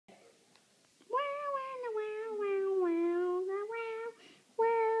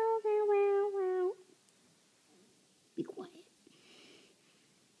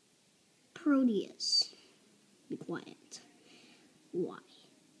Proteus, be quiet. Why?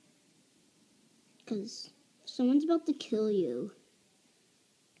 Because someone's about to kill you.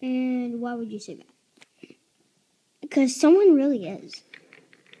 And why would you say that? Because someone really is.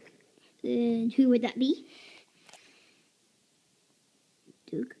 And who would that be?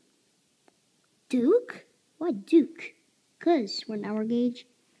 Duke? Duke? Why Duke? Because we're in our gauge.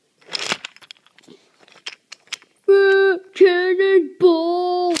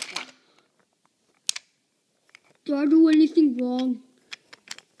 Cannonball! Did I do anything wrong?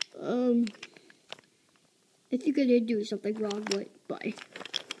 I think I did do something wrong, but bye.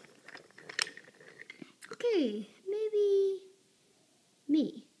 Okay, maybe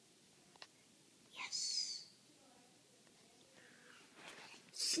me. Yes.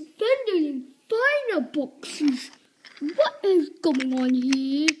 Suspended in finer boxes. What is going on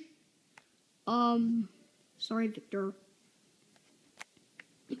here? Sorry, Victor.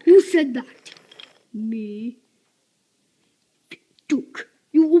 Who said that? Me. Duke,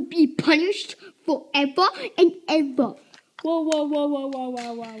 you will be punished forever and ever. Whoa, whoa, whoa, whoa, whoa,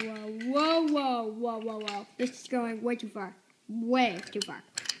 whoa, whoa, whoa, whoa, whoa, whoa, whoa. This is going way too far. Way too far.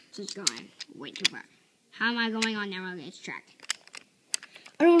 This is going way too far. How am I going on narrow gauge track?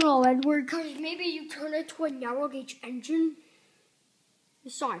 I don't know, Edward, because maybe you turn it to a narrow gauge engine.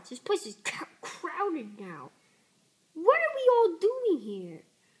 Besides, this place is crowded now. What are we all doing here?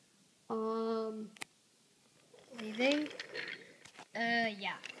 Leaving?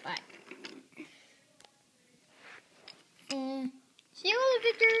 Yeah, bye. See you later,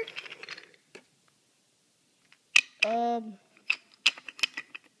 Victor.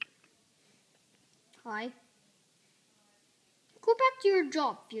 Hi. Go back to your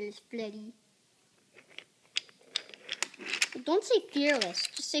job, Fearless Freddy. Don't say Fearless,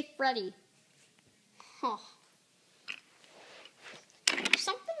 just say Freddy. Huh.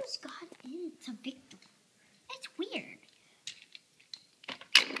 Something's got into Victor. That's weird.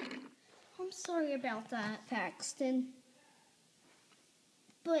 I'm sorry about that, Paxton.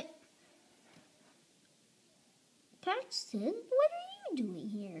 But, Paxton, what are you doing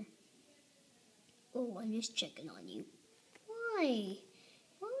here? Oh, I'm just checking on you. Why?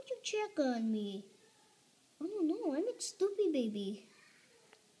 Why would you check on me? I don't know, I'm a stupid baby.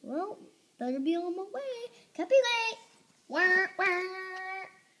 Well, better be on my way. Copy late. Wah, wah.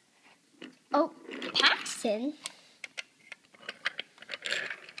 Oh, Paxton?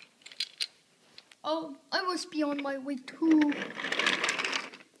 Oh, I must be on my way too.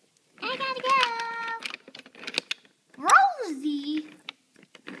 I gotta go. Rosie?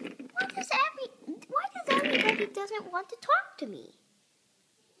 Why does everybody doesn't want to talk to me?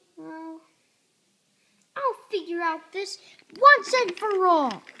 Well, I'll figure out this once and for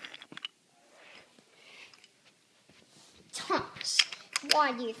all. Thomas,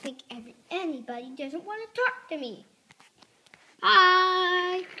 why do you think anybody doesn't want to talk to me?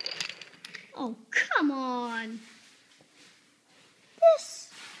 Hi. Oh, come on. This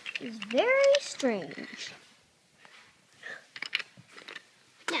is very strange.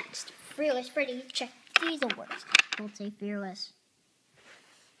 Next, Fearless Freddy, check diesel words. Don't say fearless.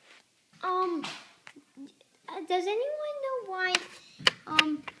 Does anyone know why,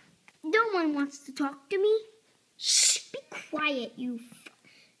 no one wants to talk to me? Shh, be quiet, you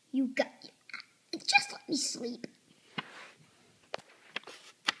just let me sleep.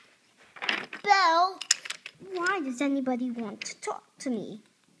 Belle, why does anybody want to talk to me?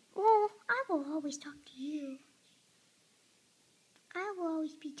 Well, I will always talk to you. I will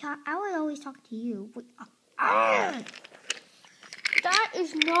always talk to you. That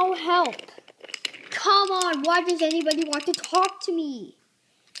is no help. Come on, why does anybody want to talk to me?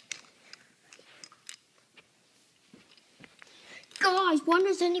 Guys, why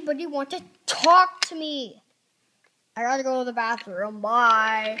does anybody want to talk to me? I gotta go to the bathroom.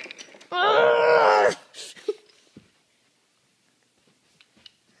 Bye. Why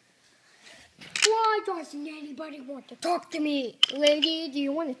doesn't anybody want to talk to me? Lady, do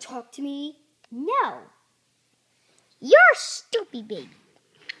you want to talk to me? No. You're a stupid baby.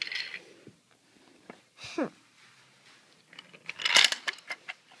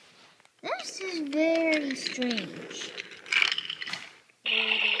 This is very strange.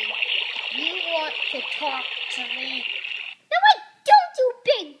 Lady, you want to talk to me? No, I don't, you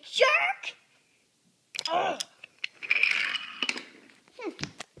big jerk!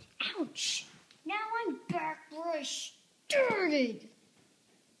 Ouch. Now I'm back where I started.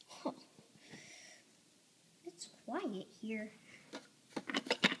 It's quiet here.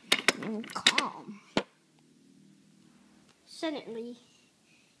 And calm. Suddenly,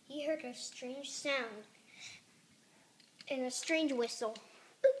 he heard a strange sound and a strange whistle.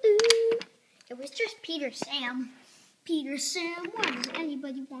 Ooh, ooh. It was just Peter Sam. Peter Sam, why does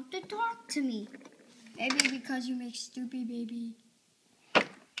anybody want to talk to me? Maybe because you make stupid baby.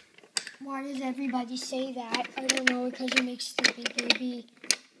 Why does everybody say that? I don't know, because you make stupid baby.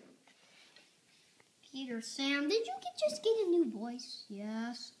 Peter Sam, did you just get a new voice?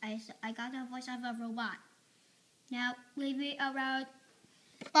 Yes, I got the voice of a robot. Now, leave it around.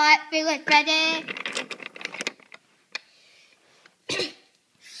 But feel it ready.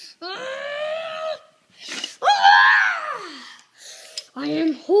 I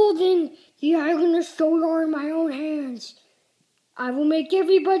am holding the island of Solar in my own hands. I will make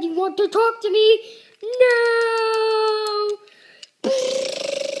everybody want to talk to me. No!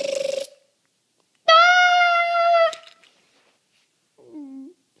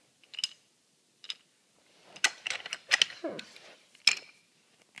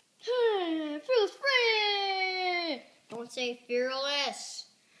 Fearless Freddy! Don't say fearless.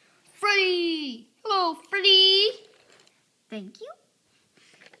 Freddy! Hello, Freddy! Thank you.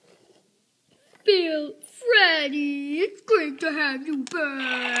 Freddy, it's great to have you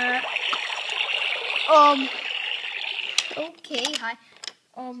back. Okay, hi.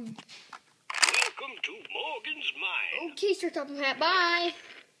 Welcome to Morgan's Mine. Okay, Sir Top Hat, bye.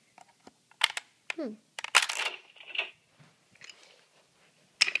 Why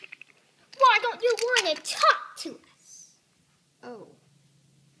don't you want to talk to us? Oh,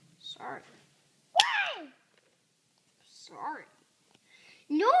 sorry. Why? Sorry.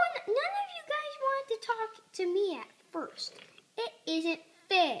 None of you guys wanted to talk to me at first. It isn't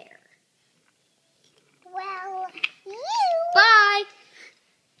fair. Well, you... Bye.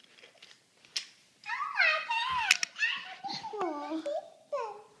 Oh.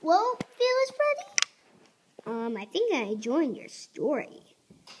 Well, Fearless Freddy? I think I joined your story.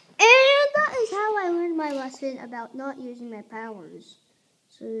 And that is how I learned my lesson about not using my powers.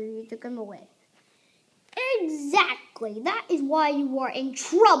 So you took them away. Exactly. That is why you are in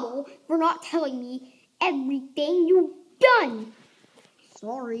trouble for not telling me everything you've done.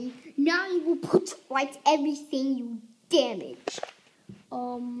 Sorry. Now you will put right everything you damaged.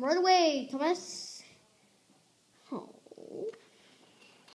 Right away, Thomas.